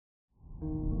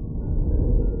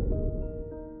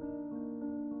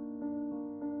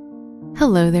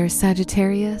Hello there,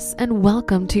 Sagittarius, and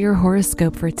welcome to your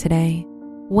horoscope for today,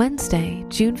 Wednesday,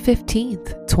 June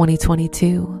 15th,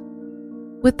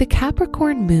 2022. With the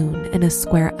Capricorn moon in a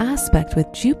square aspect with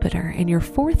Jupiter in your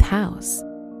 4th house,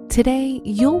 today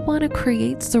you'll want to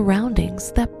create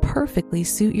surroundings that perfectly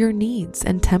suit your needs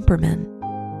and temperament.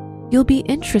 You'll be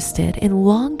interested in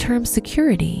long-term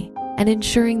security and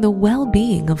ensuring the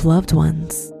well-being of loved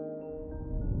ones.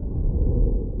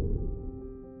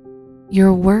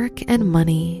 Your work and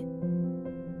money.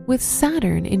 With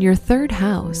Saturn in your 3rd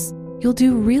house, you'll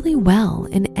do really well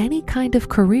in any kind of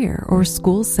career or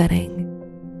school setting.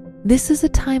 This is a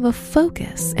time of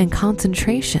focus and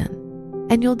concentration,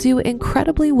 and you'll do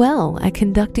incredibly well at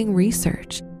conducting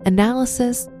research,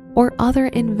 analysis, or other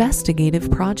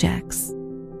investigative projects.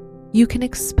 You can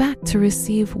expect to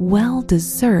receive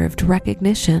well-deserved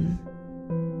recognition.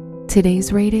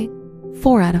 Today's rating,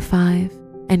 4 out of 5.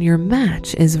 And your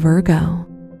match is Virgo.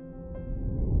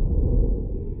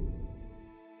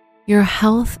 Your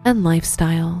health and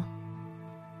lifestyle.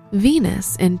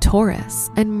 Venus in Taurus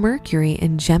and Mercury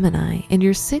in Gemini in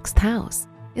your 6th house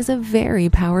is a very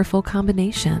powerful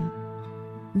combination.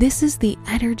 This is the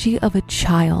energy of a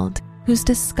child who's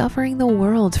discovering the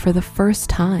world for the first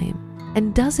time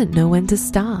and doesn't know when to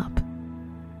stop.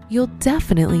 You'll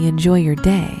definitely enjoy your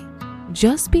day.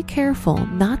 Just be careful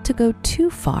not to go too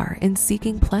far in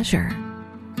seeking pleasure.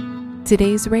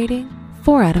 Today's rating,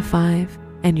 4 out of 5,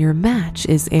 and your match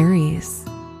is Aries.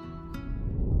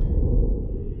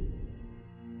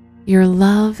 Your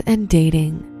love and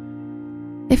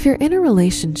dating. If you're in a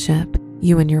relationship,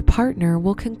 you and your partner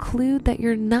will conclude that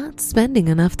you're not spending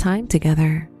enough time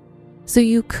together. So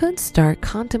you could start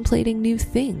contemplating new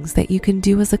things that you can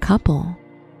do as a couple.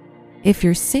 If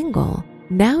you're single,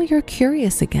 now you're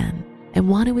curious again and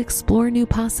want to explore new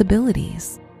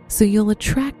possibilities, so you'll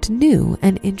attract new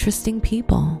and interesting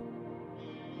people.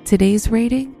 Today's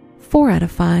rating, 4 out of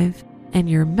 5, and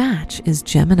your match is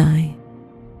Gemini.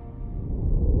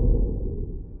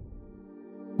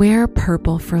 Wear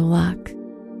purple for luck.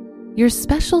 Your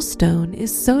special stone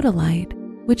is sodalite,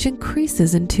 which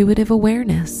increases intuitive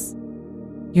awareness.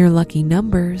 Your lucky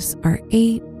numbers are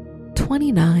 8,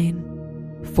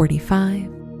 29, 45,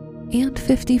 and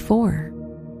 54.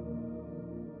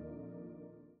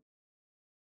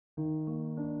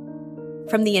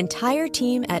 From the entire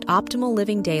team at Optimal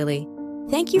Living Daily,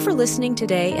 thank you for listening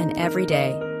today and every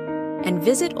day. And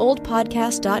visit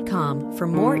oldpodcast.com for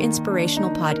more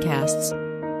inspirational podcasts.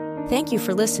 Thank you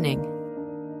for listening.